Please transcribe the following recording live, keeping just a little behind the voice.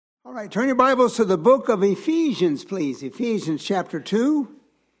All right, turn your Bibles to the book of Ephesians, please. Ephesians chapter 2.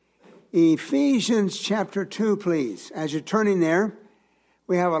 Ephesians chapter 2, please. As you're turning there,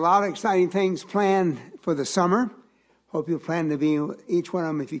 we have a lot of exciting things planned for the summer. Hope you plan to be each one of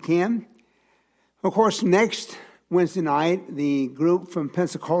them if you can. Of course, next Wednesday night, the group from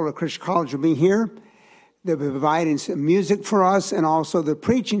Pensacola Christian College will be here. They'll be providing some music for us and also the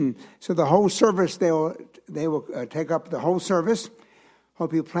preaching. So the whole service, they will take up the whole service.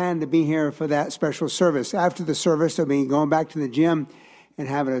 Hope you plan to be here for that special service. After the service, they'll be going back to the gym and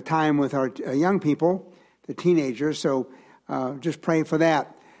having a time with our young people, the teenagers. So just pray for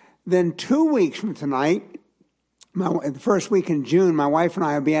that. Then 2 weeks from tonight, the first week in June, my wife and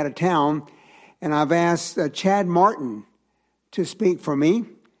I will be out of town. And I've asked Chad Martin to speak for me.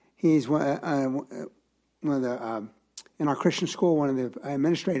 He's one of the, in our Christian school, one of the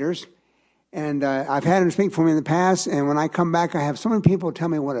administrators. And I've had him speak for me in the past, and when I come back, I have so many people tell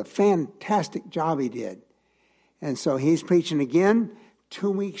me what a fantastic job he did. And so he's preaching again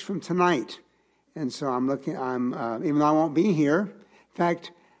 2 weeks from tonight. And so I'm even though I won't be here, in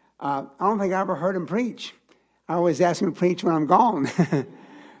fact, I don't think I ever heard him preach. I always ask him to preach when I'm gone.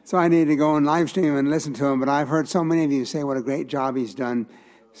 So I need to go and live stream and listen to him. But I've heard so many of you say what a great job he's done.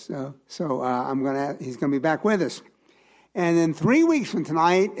 So he's going to be back with us. And then 3 weeks from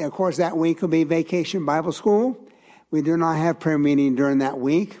tonight, of course, that week will be Vacation Bible School. We do not have prayer meeting during that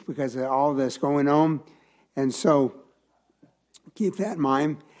week because of all this going on. And so keep that in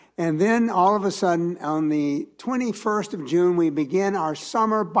mind. And then all of a sudden, on the 21st of June, we begin our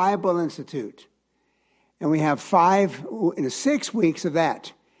Summer Bible Institute. And we have 6 weeks of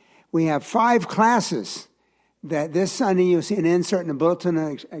that. We have 5 classes that this Sunday you'll see an insert in the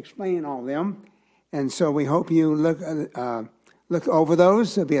bulletin explaining all of them. And so we hope you look over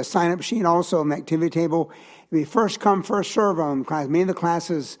those. There'll be a sign-up sheet also on the activity table. It'll be first come, first serve on the class. Many of the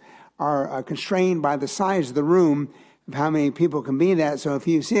classes are constrained by the size of the room of how many people can be in that. So if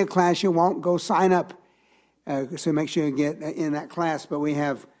you see a class you won't, go sign up. So make sure you get in that class. But we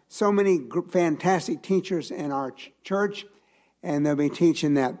have so many fantastic teachers in our church, and they'll be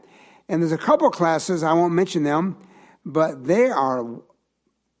teaching that. And there's a couple classes, I won't mention them, but they are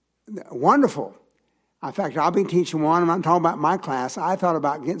wonderful. In fact, I'll be teaching one. I'm not talking about my class. I thought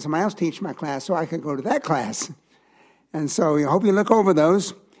about getting somebody else to teach my class so I could go to that class. And so I hope you look over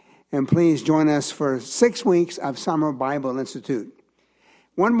those. And please join us for 6 weeks of Summer Bible Institute.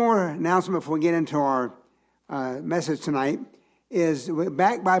 One more announcement before we get into our message tonight is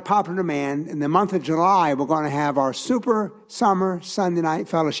back by popular demand. In the month of July, we're going to have our Super Summer Sunday Night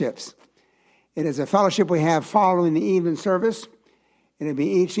Fellowships. It is a fellowship we have following the evening service. It'll be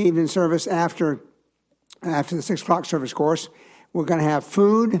each evening service after the 6 o'clock service course. We're going to have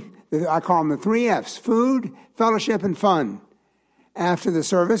food. I call them the 3 F's: food, fellowship, and fun. After the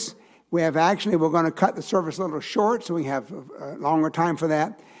service, we're going to cut the service a little short so we have longer time for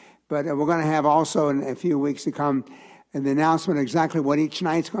that. But we're going to have also in a few weeks to come the announcement of exactly what each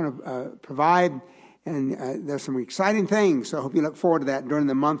night's going to provide. And there's some exciting things. So I hope you look forward to that during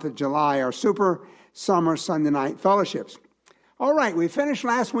the month of July, our Super Summer Sunday Night Fellowships. All right, we finished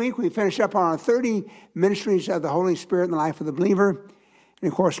last week. We finished up on our 30 ministries of the Holy Spirit in the life of the believer.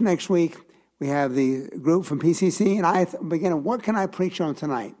 And, of course, next week we have the group from PCC. And I begin, what can I preach on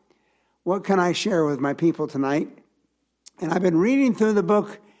tonight? What can I share with my people tonight? And I've been reading through the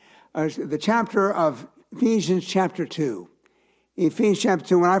book, the chapter of Ephesians chapter 2. Ephesians chapter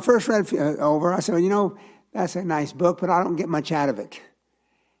 2, when I first read over, I said, well, that's a nice book, but I don't get much out of it.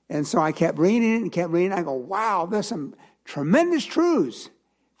 And so I kept reading it and kept reading it. I go, wow, there's some tremendous truths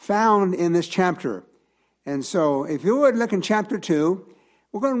found in this chapter. And so if you would look in chapter 2,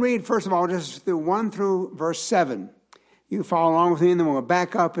 we're going to read, first of all, just through 1 through verse 7. You follow along with me, and then we'll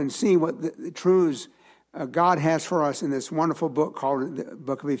back up and see what the truths God has for us in this wonderful book called the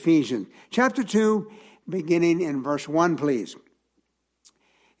Book of Ephesians. Chapter 2, beginning in verse 1, please.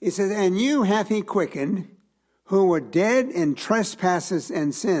 It says, "And you hath he quickened, who were dead in trespasses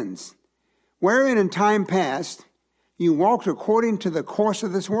and sins, wherein in time past you walked according to the course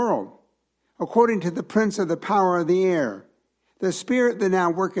of this world, according to the prince of the power of the air, the spirit that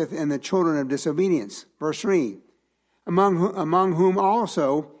now worketh in the children of disobedience." Verse 3, among whom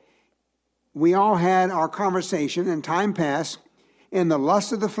also we all had our conversation in time past in the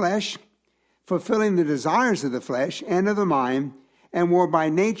lust of the flesh, fulfilling the desires of the flesh and of the mind, and were by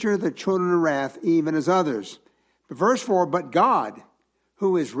nature the children of wrath, even as others. But verse 4, "But God,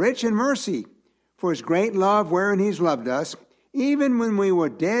 who is rich in mercy, for his great love wherein he has loved us, even when we were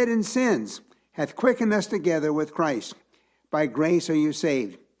dead in sins, hath quickened us together with Christ. By grace are you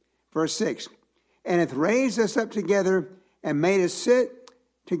saved." Verse 6, "And hath raised us up together and made us sit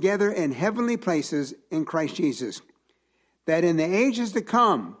together in heavenly places in Christ Jesus, that in the ages to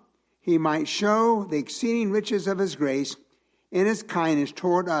come he might show the exceeding riches of his grace in his kindness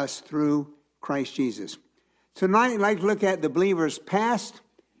toward us through Christ Jesus. Tonight, I'd like to look at the believer's past,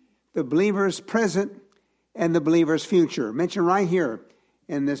 the believer's present, and the believer's future. Mentioned right here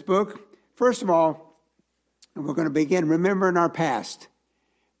in this book. First of all, we're going to begin remembering our past.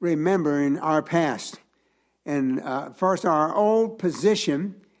 Remembering our past. And first, our old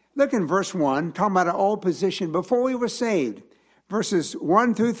position. Look in verse 1, talking about our old position before we were saved. Verses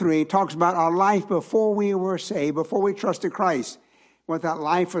 1 through 3 talks about our life before we were saved, before we trusted Christ, what that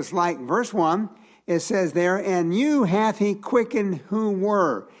life was like. Verse 1, it says there, and you hath he quickened who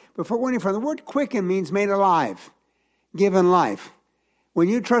were. Before going any further, the word quicken means made alive, given life. When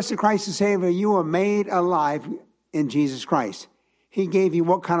you trusted Christ as Savior, you were made alive in Jesus Christ. He gave you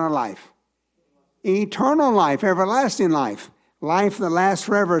what kind of life? Eternal life, everlasting life, life that lasts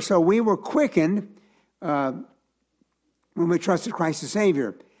forever. So we were quickened when we trusted Christ as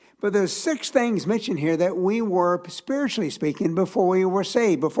Savior. But there's 6 things mentioned here that we were, spiritually speaking, before we were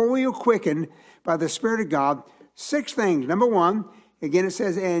saved, before we were quickened by the Spirit of God. 6 things. Number 1, again it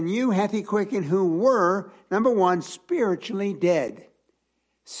says, and you hath he quickened who were, number 1, spiritually dead.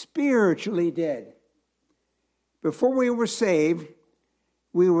 Spiritually dead. Before we were saved,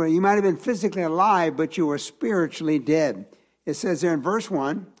 you might have been physically alive, but you were spiritually dead. It says there in verse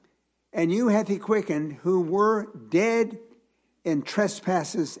 1, and you hath he quickened who were dead in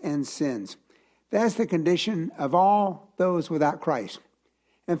trespasses and sins. That's the condition of all those without Christ.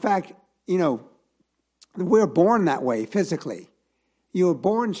 In fact, we're born that way physically. You were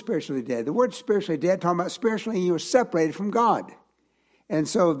born spiritually dead. The word spiritually dead, talking about spiritually, you were separated from God. And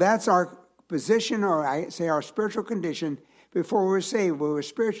so that's our position, or I say our spiritual condition before we were saved. We were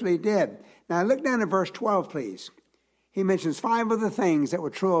spiritually dead. Now look down at verse 12, please. He mentions 5 of the things that were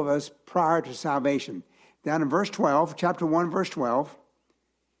true of us prior to salvation. Down in verse 12, chapter 1, verse 12,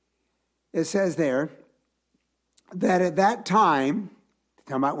 it says there that at that time,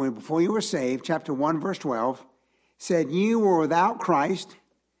 talking about before you were saved, chapter 1, verse 12, said, you were without Christ,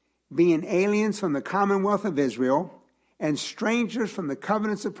 being aliens from the commonwealth of Israel, and strangers from the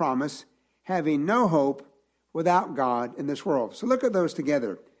covenants of promise, having no hope, without God in this world. So look at those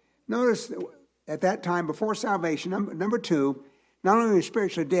together. Notice at that time before salvation, number 2, not only were you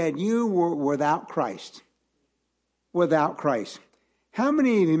spiritually dead, you were without Christ. Without Christ. How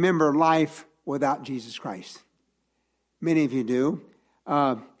many of you remember life without Jesus Christ? Many of you do.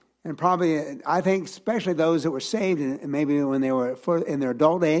 And probably, I think, especially those that were saved, and maybe when they were in their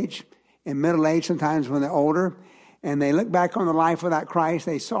adult age, in middle age, sometimes when they're older, and they look back on the life without Christ,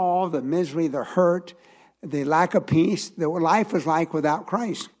 they saw the misery, the hurt, the lack of peace that life was like without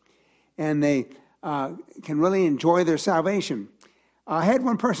Christ. And they can really enjoy their salvation. I had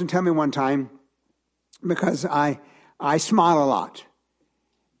one person tell me one time, because I smile a lot.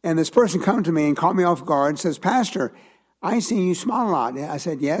 And this person come to me and caught me off guard and says, Pastor, I see you smile a lot. I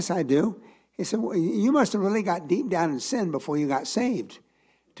said, yes, I do. He said, well, you must have really got deep down in sin before you got saved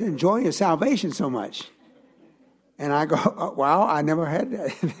to enjoy your salvation so much. And I go, oh, wow, I never had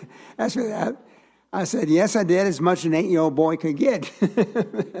that. That's for that. I said, yes, I did, as much as an 8-year-old boy could get.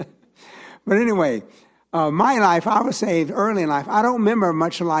 But anyway, my life, I was saved early in life. I don't remember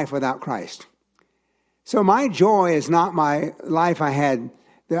much of life without Christ. So my joy is not my life I had,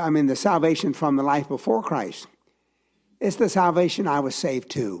 the salvation from the life before Christ. It's the salvation I was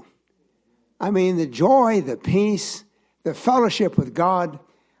saved to. The joy, the peace, the fellowship with God.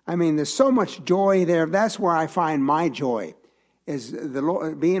 There's so much joy there. That's where I find my joy, is the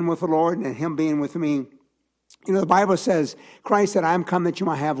Lord, being with the Lord and Him being with me. The Bible says, Christ said, I am come that you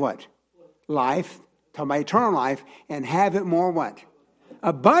might have what? Life, talking about eternal life, and have it more what?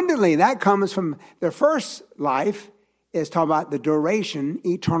 Abundantly. That comes from the first life, is talking about the duration,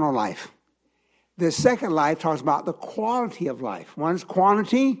 eternal life. The second life talks about the quality of life. One's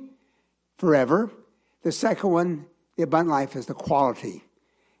quantity, forever. The second one, the abundant life, is the quality.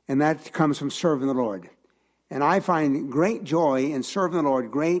 And that comes from serving the Lord. And I find great joy in serving the Lord,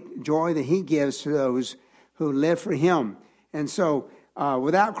 great joy that He gives to those who live for Him. And so,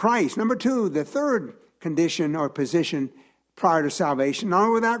 without Christ, number 2, the third condition or position prior to salvation, not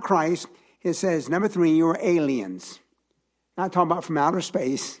only without Christ, it says, number 3, you were aliens. Not talking about from outer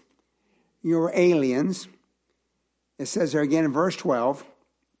space. You were aliens. It says there again in verse 12,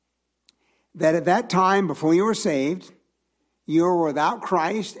 that at that time, before you were saved, you were without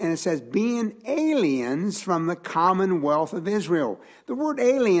Christ, and it says, being aliens from the commonwealth of Israel. The word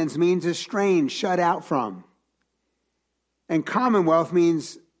aliens means estranged, shut out from. And commonwealth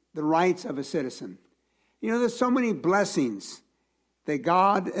means the rights of a citizen. There's so many blessings that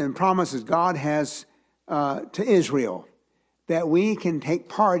God and promises God has to Israel that we can take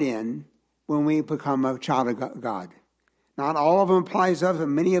part in when we become a child of God. Not all of them applies to us, but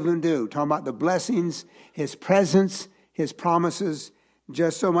many of them do. Talking about the blessings, His presence, His promises,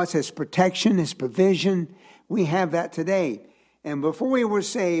 just so much His protection, His provision. We have that today. And before we were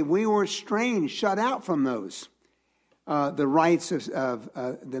saved, we were estranged, shut out from those. The rights of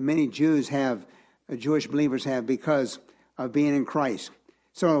the many Jews have, Jewish believers have, because of being in Christ.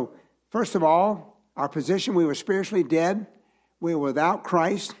 So, first of all, our position, we were spiritually dead. We were without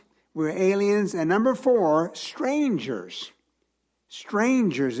Christ. We were aliens. And number 4, strangers.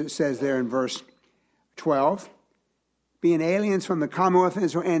 Strangers, it says there in verse 12. Being aliens from the commonwealth of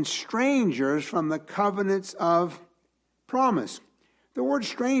Israel and strangers from the covenants of promise. The word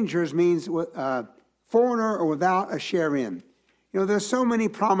strangers means foreigner or without a share in. You know, there's so many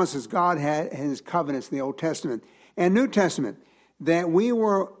promises God had in His covenants in the Old Testament and New Testament that we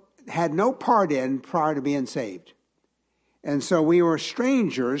had no part in prior to being saved. And so we were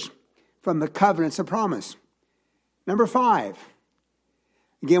strangers from the covenants of promise. Number 5.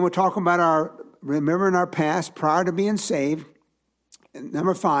 Again, we're talking about remembering our past prior to being saved. And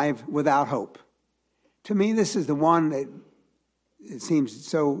number 5, without hope. To me, this is the one that it seems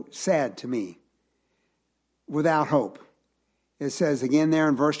so sad to me. Without hope. It says again there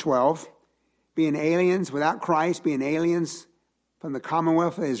in verse 12, being aliens without Christ, being aliens from the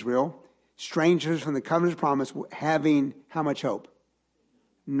commonwealth of Israel, strangers from the covenant of promise, having how much hope?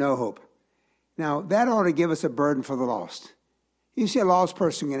 No hope. Now, that ought to give us a burden for the lost. You see, a lost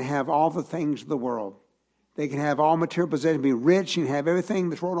person can have all the things of the world. They can have all material possessions, be rich, and have everything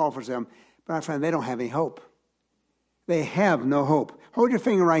this world offers them. But my friend, they don't have any hope. They have no hope. Hold your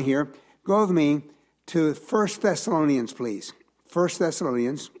finger right here. Go with me to 1 Thessalonians, please. 1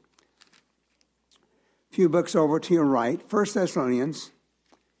 Thessalonians. A few books over to your right. 1 Thessalonians.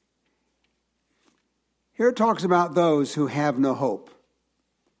 Here it talks about those who have no hope.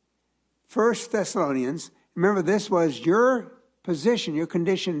 1 Thessalonians. Remember, this was your position, your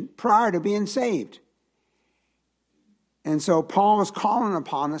condition prior to being saved. And so Paul was calling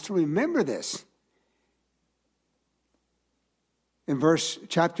upon us to remember this. In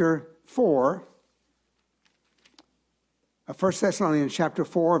chapter 4, 1 Thessalonians chapter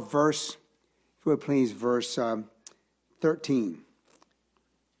 4, verse, if you would please, verse 13.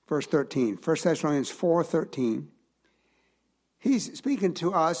 Verse 13. 1 Thessalonians 4:13. He's speaking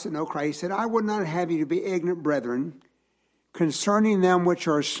to us that know Christ. He said, I would not have you to be ignorant, brethren, concerning them which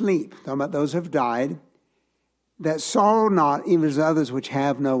are asleep, talking about those who have died, that sorrow not, even as others which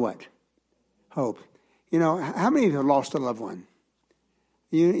have no what? Hope. You know, how many of you have lost a loved one?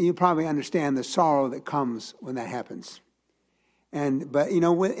 You probably understand the sorrow that comes when that happens. But, you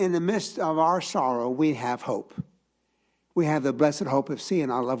know, in the midst of our sorrow, we have hope. We have the blessed hope of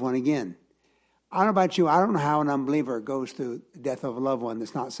seeing our loved one again. I don't know about you, I don't know how an unbeliever goes through the death of a loved one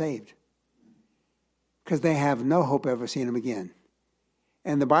that's not saved. Because they have no hope ever seeing him again.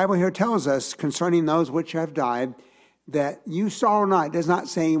 And the Bible here tells us concerning those which have died, that you sorrow not. It does not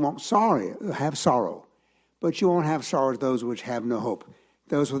say you won't have sorrow. But you won't have sorrow as those which have no hope.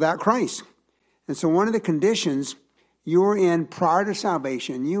 Those without Christ. And so one of the conditions you were in prior to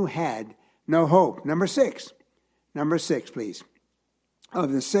salvation, you had no hope. Number 6. Number 6, please.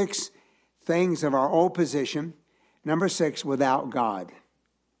 Of the 6 things of our old position, number 6, without God.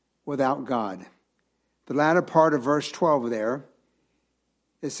 Without God. The latter part of verse 12 there,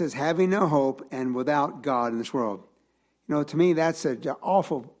 it says, having no hope and without God in this world. You know, to me, that's an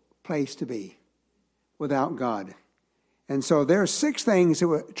awful place to be, without God. And so there are 6 things that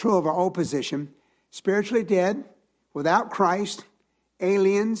were true of our old position. Spiritually dead, without Christ,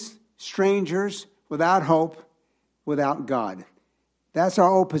 aliens, strangers, without hope, without God. That's our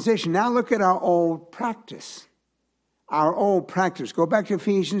old position. Now look at our old practice. Our old practice. Go back to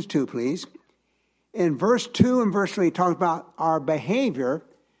Ephesians 2, please. In verse 2 and verse 3, it talks about our behavior,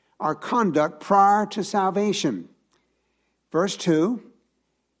 our conduct prior to salvation. Verse 2,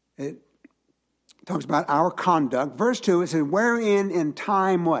 it talks about our conduct. Verse 2, it says, wherein in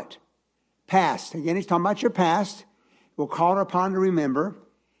time what? Past. Again, he's talking about your past. We'll call it upon to remember.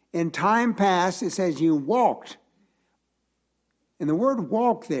 In time past, it says you walked. And the word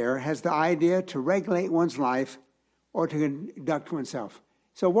walk there has the idea to regulate one's life or to conduct oneself.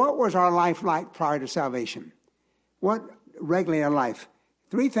 So what was our life like prior to salvation? What regulated our life?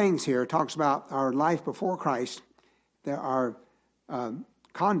 3 things here. It talks about our life before Christ, our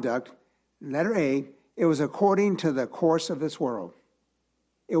conduct. Letter A, it was according to the course of this world.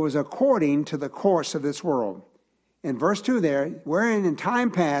 It was according to the course of this world. In verse 2 there, wherein in time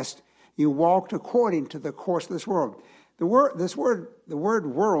past you walked according to the course of this world. The word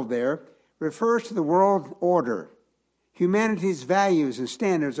world there refers to the world order, humanity's values and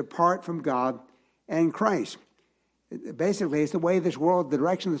standards apart from God and Christ. Basically, it's the way the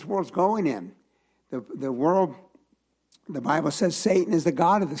direction this world's going in. The world, the Bible says Satan is the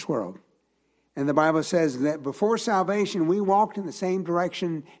god of this world. And the Bible says that before salvation, we walked in the same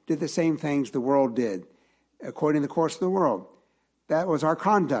direction, did the same things the world did, according to the course of the world. That was our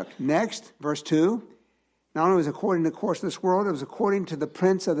conduct. Next, verse 2, not only was it according to the course of this world, it was according to the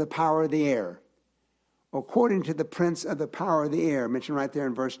prince of the power of the air. According to the prince of the power of the air, mentioned right there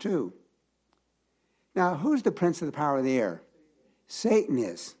in verse 2. Now, who's the prince of the power of the air? Satan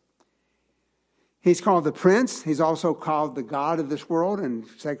is. He's called the prince. He's also called the god of this world in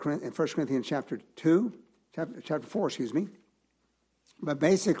 1 Corinthians chapter 4, But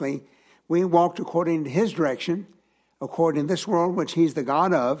basically, we walked according to his direction, according to this world, which he's the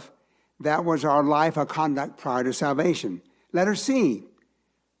god of. That was our life, our conduct prior to salvation. Letter C.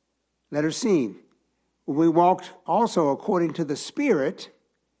 We walked also according to the Spirit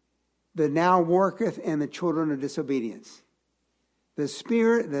that now worketh in the children of disobedience. The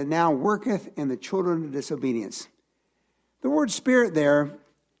Spirit that now worketh in the children of disobedience. The word Spirit there,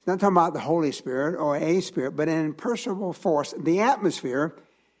 it's not talking about the Holy Spirit or a spirit, but an impersonal force, the atmosphere,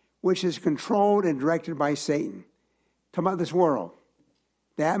 which is controlled and directed by Satan. Talking about this world.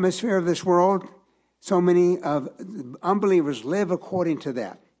 The atmosphere of this world, so many of unbelievers live according to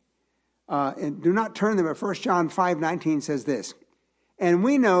that. And do not turn them, but 1 John 5:19 says this, and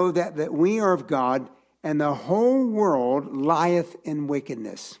we know that we are of God, and the whole world lieth in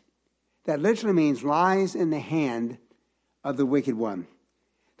wickedness. That literally means lies in the hand of the wicked one.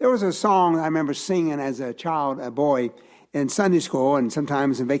 There was a song I remember singing as a child, a boy, in Sunday school and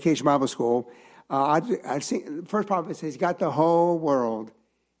sometimes in vacation Bible school. I'd sing, the first part of it says, he's got the whole world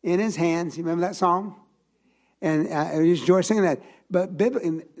in his hands. You remember that song? And I enjoy singing that. But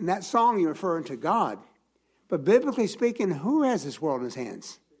in that song, you're referring to God. But biblically speaking, who has this world in his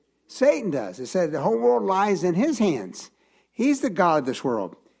hands? Satan does. It said the whole world lies in his hands. He's the God of this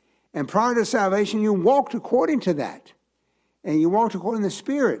world. And prior to salvation, you walked according to that. And you walked according to the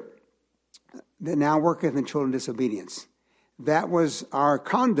Spirit that now worketh in children of disobedience. That was our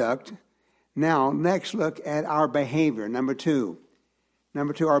conduct. Now, next look at our behavior. Number two,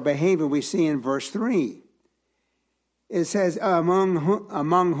 our behavior we see in verse 3. It says, among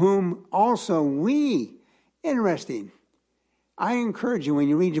whom also we. Interesting. I encourage you, when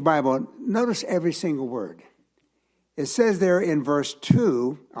you read your Bible, notice every single word. It says there in verse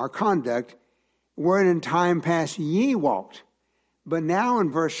 2, our conduct, wherein in time past ye walked. But now in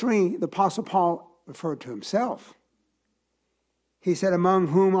verse 3, the Apostle Paul referred to himself. He said, among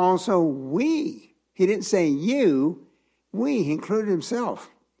whom also we. He didn't say you, we. He included himself.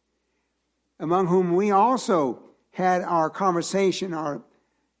 Among whom we also had our conversation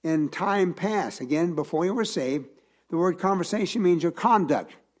in time past. Again, before you were saved, the word conversation means your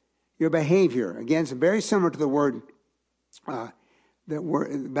conduct, your behavior. Again, it's very similar to the word that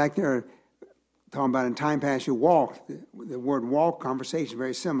word back there talking about in time past you walked. The word walk, conversation,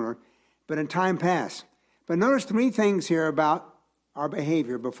 very similar, but in time past. But notice three things here about our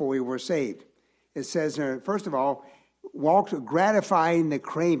behavior before we were saved. It says, first of all, walked gratifying the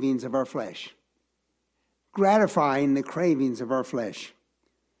cravings of our flesh. Gratifying the cravings of our flesh.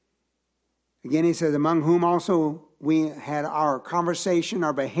 Again, he says, among whom also we had our conversation,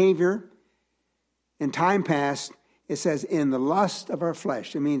 our behavior in time past. It says, in the lust of our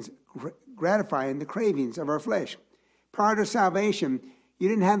flesh. It means gratifying the cravings of our flesh. Prior to salvation, you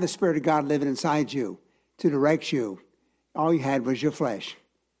didn't have the Spirit of God living inside you to direct you. All you had was your flesh.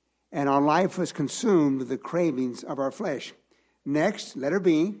 And our life was consumed with the cravings of our flesh. Next, letter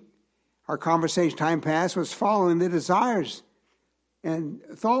B, our conversation time past was following the desires and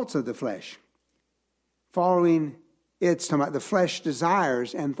thoughts of the flesh. Following it's talking about the flesh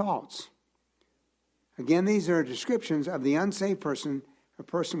desires and thoughts. Again, these are descriptions of the unsaved person, a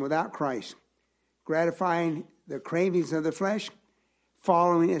person without Christ. Gratifying the cravings of the flesh,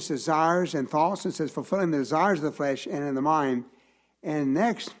 following its desires and thoughts. It says fulfilling the desires of the flesh and in the mind. And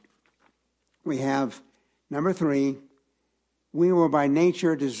next, we have number 3, we were by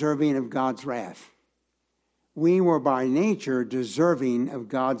nature deserving of God's wrath. We were by nature deserving of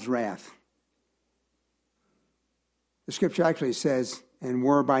God's wrath. The scripture actually says, and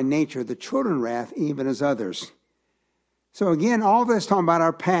were by nature the children of wrath, even as others. So again, all this talking about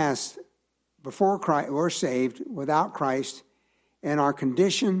our past, before Christ, we're saved, without Christ, and our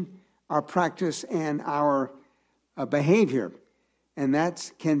condition, our practice, and our behavior. And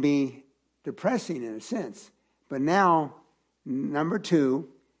that can be depressing in a sense. But now, number 2,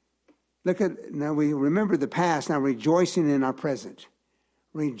 Now we remember the past, now rejoicing in our present.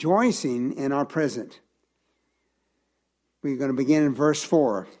 Rejoicing in our present. We're going to begin in verse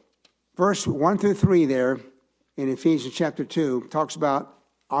 4. Verse 1 through 3 there in Ephesians chapter 2 talks about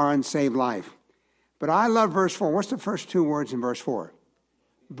our unsaved life. But I love verse 4. What's the first two words in verse 4?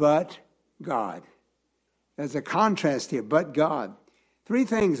 But God. There's a contrast here, but God. Two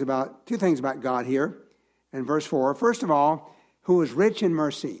things about God here in verse 4. First of all, who is rich in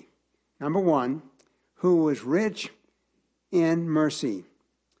mercy. Number one, who is rich in mercy.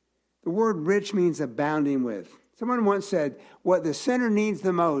 The word rich means abounding with. Someone once said, what the sinner needs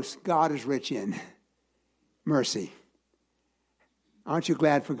the most, God is rich in. Mercy. Aren't you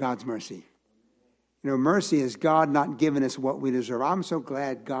glad for God's mercy? You know, mercy is God not giving us what we deserve. I'm so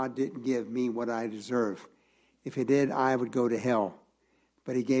glad God didn't give me what I deserve. If he did, I would go to hell.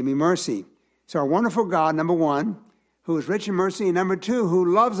 But he gave me mercy. So our wonderful God, number one, who is rich in mercy, and number two,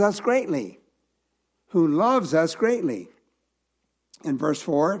 who loves us greatly. Who loves us greatly. In verse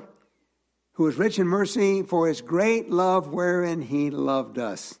 4, who is rich in mercy for his great love wherein he loved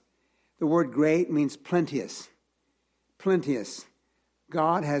us. The word great means plenteous. Plenteous.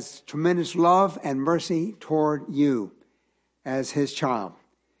 God has tremendous love and mercy toward you as his child.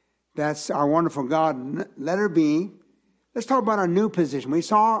 That's our wonderful God. Letter B. Let's talk about our new position. We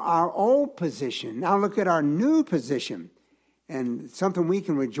saw our old position. Now look at our new position and something we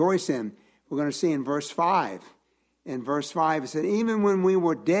can rejoice in. We're going to see in verse 5. In verse 5 it said, even when we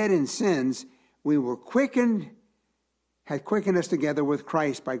were dead in sins, we were had quickened us together with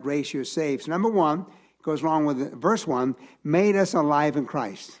Christ. By grace you're saved. So number one, goes along with verse 1, made us alive in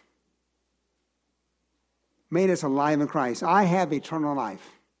Christ. Made us alive in Christ. I have eternal life.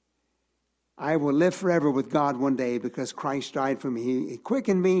 I will live forever with God one day because Christ died for me. He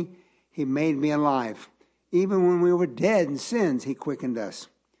quickened me. He made me alive. Even when we were dead in sins, he quickened us.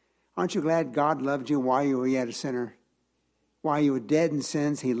 Aren't you glad God loved you while you were yet a sinner? While you were dead in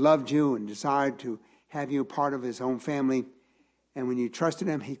sins, he loved you and desired to have you a part of his own family. And when you trusted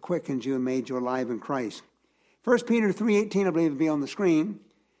him, he quickened you and made you alive in Christ. 1 Peter 3:18, I believe, will be on the screen.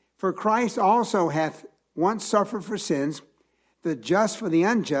 For Christ also hath once suffered for sins, the just for the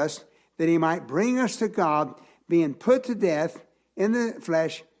unjust, that he might bring us to God, being put to death in the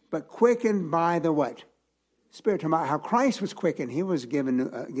flesh, but quickened by the what? Spirit. Talking about how Christ was quickened. He was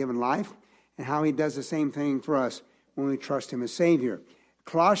given life, and how he does the same thing for us when we trust him as Savior.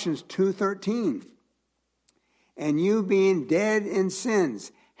 Colossians 2:13. And you being dead in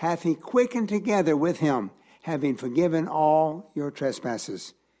sins, hath he quickened together with him, having forgiven all your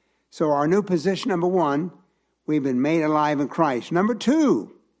trespasses. So our new position, number one, we've been made alive in Christ. Number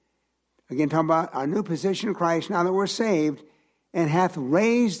two, again talking about our new position in Christ now that we're saved, and hath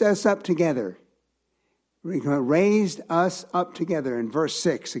raised us up together. Raised us up together in verse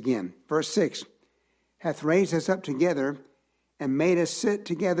 6 again. Verse 6, hath raised us up together and made us sit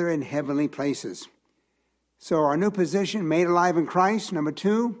together in heavenly places. So our new position, made alive in Christ. Number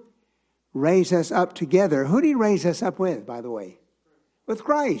two, raise us up together. Who did he raise us up with, by the way? With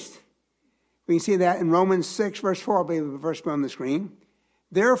Christ. We can see that in Romans 6, verse 4, I believe the verse on the screen.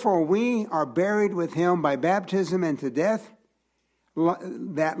 Therefore we are buried with him by baptism into death,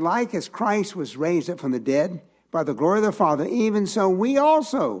 that like as Christ was raised up from the dead by the glory of the Father, even so we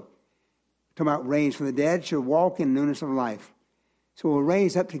also, talking about raised from the dead, should walk in newness of life. So we're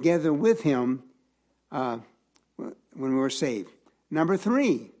raised up together with him when we're saved. Number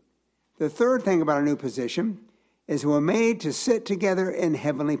three, the third thing about our new position is we're made to sit together in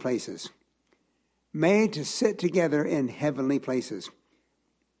heavenly places. Made to sit together in heavenly places.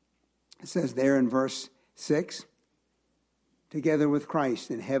 It says there in verse 6, together with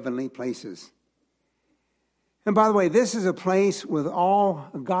Christ in heavenly places. And by the way, this is a place with all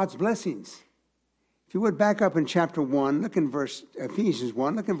of God's blessings. If you would back up in chapter 1, look in Ephesians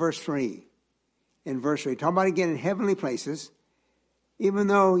 1, look in verse 3. In verse 3, talk about again in heavenly places. Even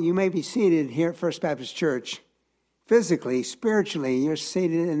though you may be seated here at First Baptist Church, physically, spiritually, you're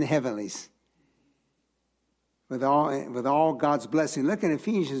seated in the heavenlies. With all God's blessing. Look in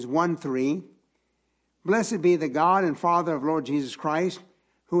Ephesians 1:3. Blessed be the God and Father of Lord Jesus Christ,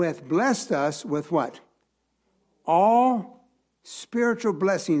 who hath blessed us with what? All spiritual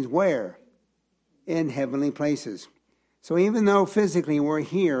blessings where? In heavenly places. So even though physically we're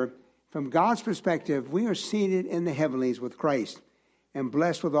here, from God's perspective, we are seated in the heavenlies with Christ and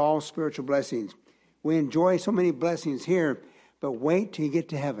blessed with all spiritual blessings. We enjoy so many blessings here, but wait till you get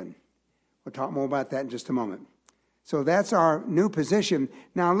to heaven. We'll talk more about that in just a moment. So that's our new position.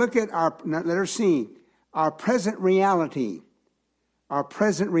 Now look at letter C, our present reality. Our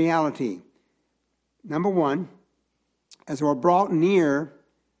present reality. Number one, as we're brought near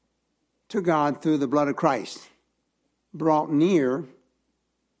to God through the blood of Christ. Brought near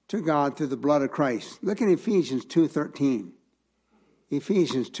to God through the blood of Christ. Look at Ephesians 2:13.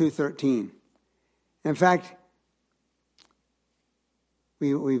 Ephesians 2:13. In fact,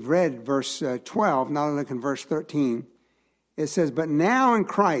 we've read verse 12. Now look in verse 13. It says, but now in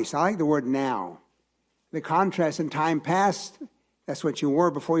Christ. I like the word now. The contrast in time past, that's what you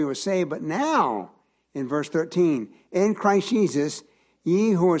were before you were saved. But now, in verse 13, in Christ Jesus,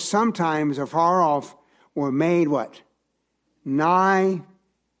 ye who were sometimes afar off were made what? Nigh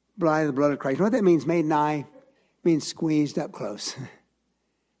by the blood of Christ. You know what that means, made nigh? It means squeezed up close.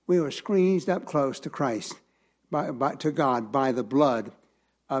 We were squeezed up close to Christ, to God, by the blood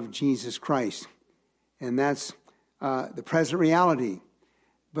of Jesus Christ. And that's the present reality.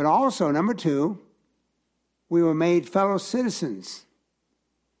 But also, number two, we were made fellow citizens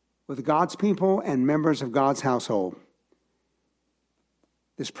with God's people and members of God's household.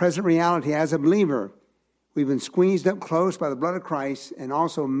 This present reality, as a believer, we've been squeezed up close by the blood of Christ and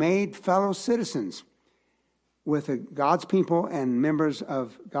also made fellow citizens with God's people and members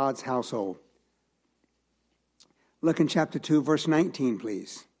of God's household. Look in chapter 2, verse 19,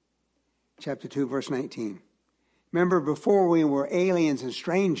 please. Chapter 2, verse 19. Remember, before we were aliens and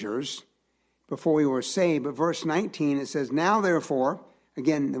strangers, before we were saved, but verse 19, it says, now therefore,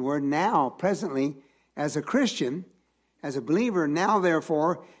 again, the word now, presently, as a Christian, as a believer, now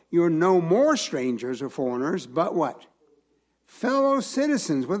therefore, you're no more strangers or foreigners, but what? Fellow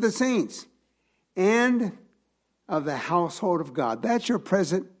citizens with the saints and of the household of God. That's your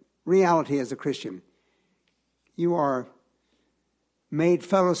present reality as a Christian. You are made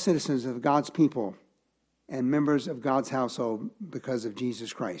fellow citizens of God's people and members of God's household because of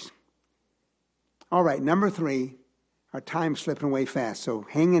Jesus Christ. All right, number 3, our time's slipping away fast, so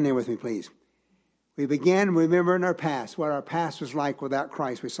hang in there with me, please. We began remembering our past, what our past was like without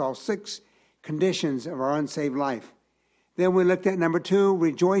Christ. We saw 6 conditions of our unsaved life. Then we looked at number 2,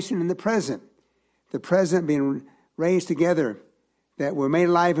 rejoicing in the present. The present being raised together, that we're made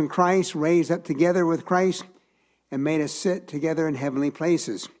alive in Christ, raised up together with Christ, and made us sit together in heavenly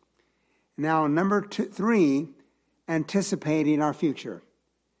places. Now, number 3, anticipating our future.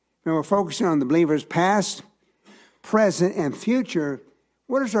 When we're focusing on the believer's past, present, and future,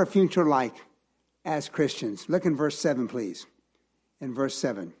 what is our future like as Christians? Look in verse 7, please. In verse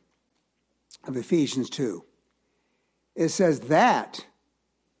 7 of Ephesians 2. It says that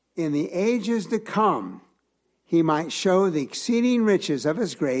in the ages to come, he might show the exceeding riches of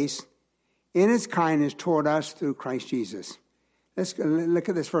his grace in his kindness toward us through Christ Jesus. Let's look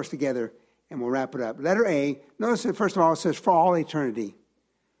at this verse together, and we'll wrap it up. Letter A, notice that first of all, it says for all eternity.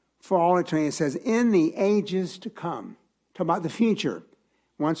 For all eternity, it says in the ages to come. Talk about the future.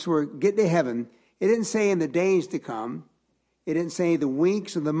 Once we get to heaven, it didn't say in the days to come. It didn't say the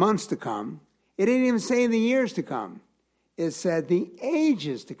weeks or the months to come. It didn't even say the years to come. It said the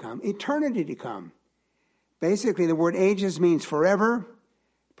ages to come, eternity to come. Basically, the word ages means forever,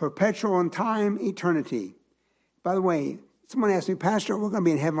 perpetual in time, eternity. By the way, someone asked me, Pastor, we're going to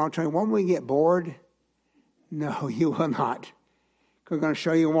be in heaven all eternity. Won't we get bored? No, you will not. We're going to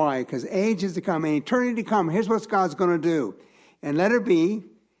show you why. Because ages to come and eternity to come, here's what God's going to do. And letter B,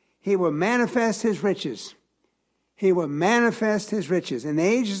 he will manifest his riches. He will manifest his riches. In the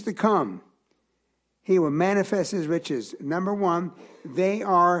ages to come, he will manifest his riches. Number 1, they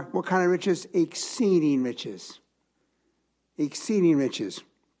are, what kind of riches? Exceeding riches. Exceeding riches.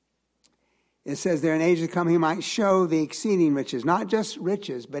 It says there in ages to come, he might show the exceeding riches. Not just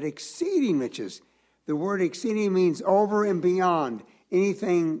riches, but exceeding riches. The word exceeding means over and beyond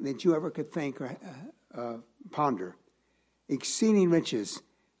anything that you ever could think or ponder. Exceeding riches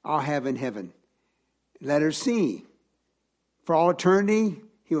I'll have in heaven. Letter C, for all eternity,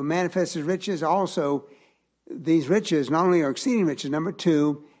 he will manifest his riches. Also, these riches not only are exceeding riches, number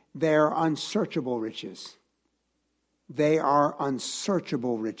 2, they're unsearchable riches. They are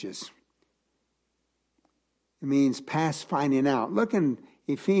unsearchable riches. It means past finding out. Look in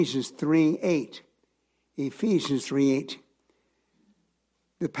Ephesians 3:8. Ephesians 3:8.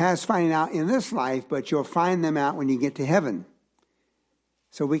 The past finding out in this life, but you'll find them out when you get to heaven.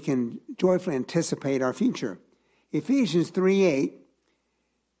 So we can joyfully anticipate our future. Ephesians 3:8.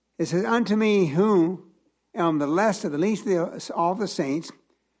 It says, unto me who am the least of the least of all the saints,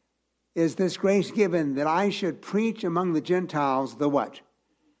 is this grace given that I should preach among the Gentiles the what?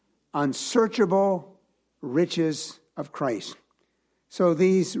 Unsearchable riches of Christ. So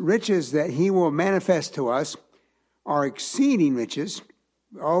these riches that he will manifest to us are exceeding riches,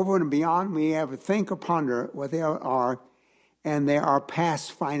 over and beyond. We have to think or ponder what they are, and they are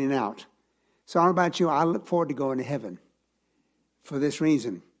past finding out. So I don't know about you, I look forward to going to heaven for this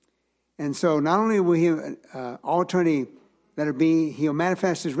reason. And so not only will he, all eternity, letter B, he'll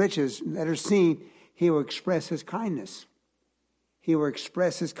manifest his riches. Letter C, he will express his kindness. He will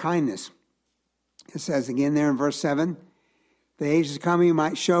express his kindness. It says again there in verse 7, the age is coming, he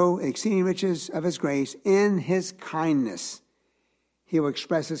might show exceeding riches of his grace in his kindness. He will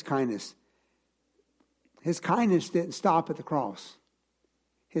express his kindness. His kindness didn't stop at the cross.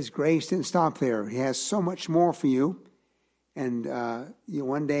 His grace didn't stop there. He has so much more for you. And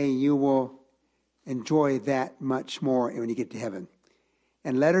one day you will enjoy that much more when you get to heaven.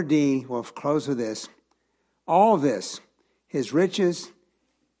 And letter D, we'll close with this. All this, his riches,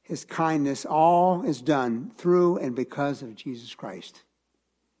 his kindness, all is done through and because of Jesus Christ.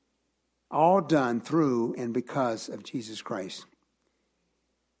 All done through and because of Jesus Christ.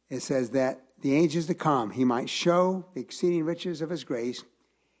 It says that the ages to come, he might show the exceeding riches of his grace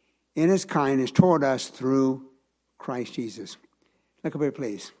in his kindness toward us through Christ Jesus. Look up here,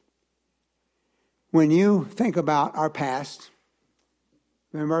 please. When you think about our past,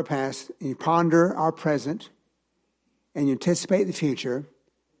 remember our past, and you ponder our present, and you anticipate the future,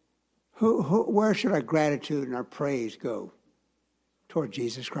 where should our gratitude and our praise go? Toward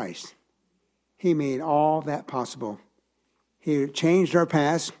Jesus Christ. He made all that possible. He changed our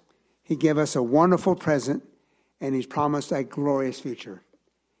past. He gave us a wonderful present, and he's promised a glorious future.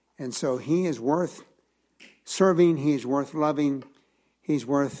 And so he is worth serving. He's worth loving. He's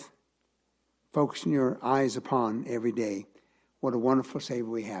worth focusing your eyes upon every day. What a wonderful Savior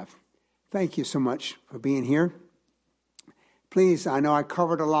we have. Thank you so much for being here. Please, I know I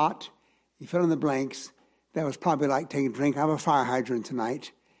covered a lot. You fill in the blanks. That was probably like taking a drink. I have a fire hydrant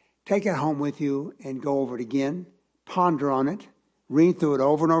tonight. Take it home with you and go over it again. Ponder on it. Read through it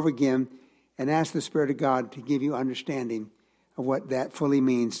over and over again. And ask the Spirit of God to give you understanding of what that fully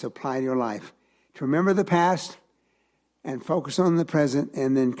means to apply to your life. To remember the past and focus on the present,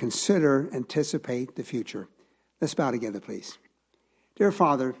 and then consider, anticipate the future. Let's bow together, please. Dear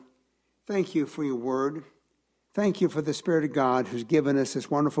Father, thank you for your word. Thank you for the Spirit of God who's given us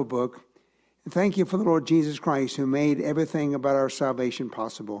this wonderful book. And thank you for the Lord Jesus Christ who made everything about our salvation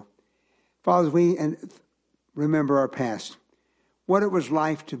possible. Father, we remember our past. What it was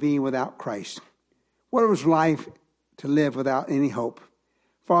like to be without Christ. What it was like to live without any hope.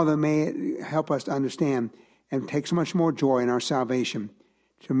 Father, may it help us to understand and take so much more joy in our salvation.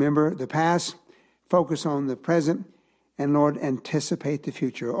 To remember the past, focus on the present, and Lord, anticipate the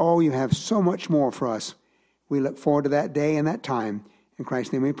future. Oh, you have so much more for us. We look forward to that day and that time. In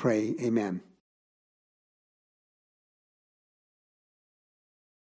Christ's name we pray, amen.